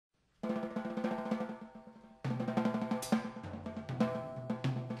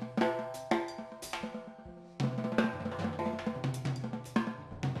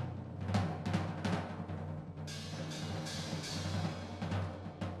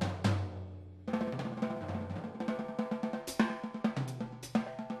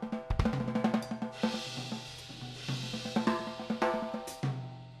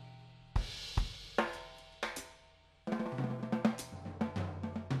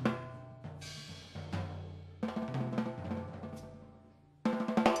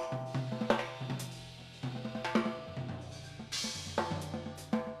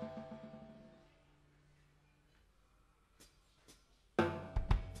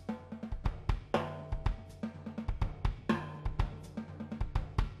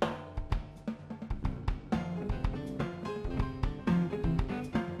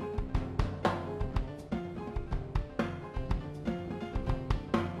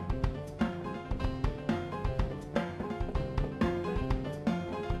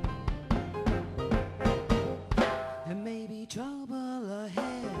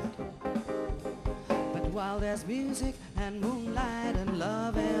while there's music and moonlight and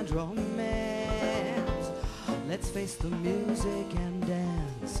love and romance, let's face the music and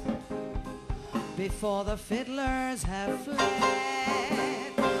dance before the fiddlers have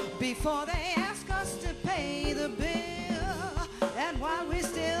fled, before they ask us to pay the bill, and while we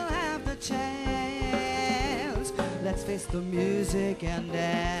still have the chance, let's face the music and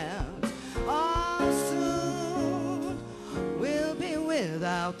dance. Oh, soon we'll be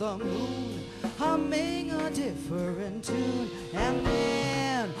without the moon, humming a different tune, and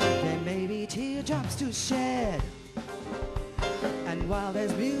then there may be teardrops to shed. And while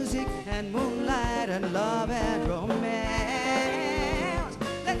there's music and moonlight and love and romance,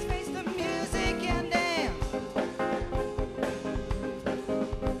 let's face the music and dance.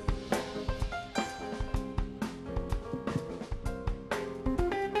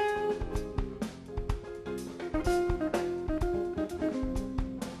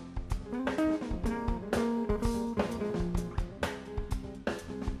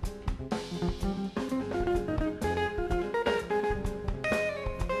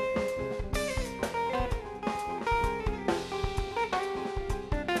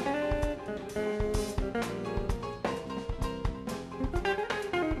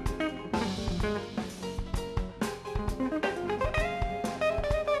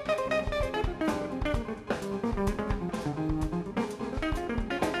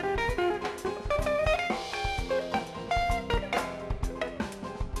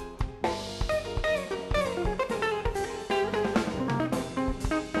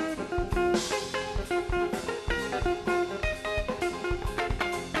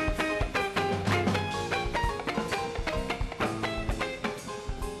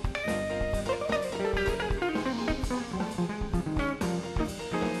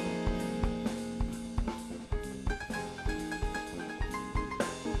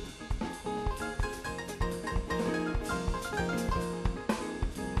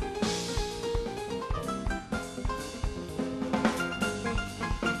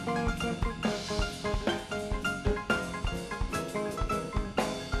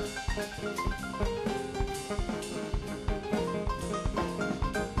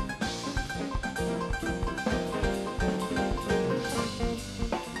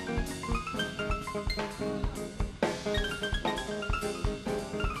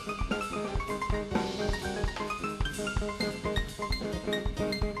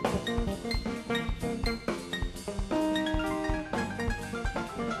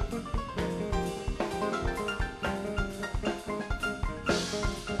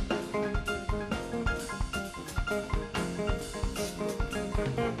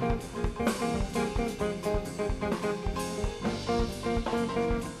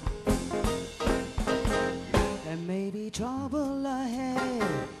 There may be trouble ahead,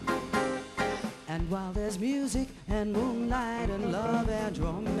 and while there's music and moonlight and love and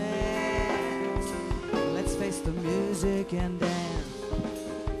romance, let's face the music and dance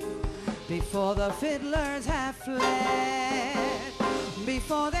before the fiddlers have fled,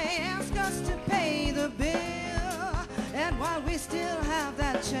 before they ask us to pay the bill, and while we still have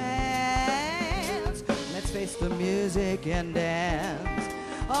that chance, let's face the music and dance.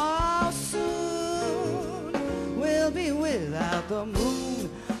 Oh, soon we'll be without the moon,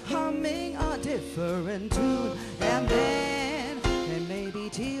 humming a different tune, and then there may be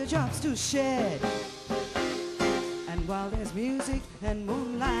teardrops to shed. And while there's music and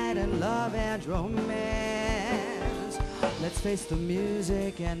moonlight and love and romance, let's face the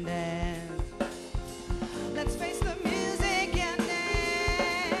music and dance.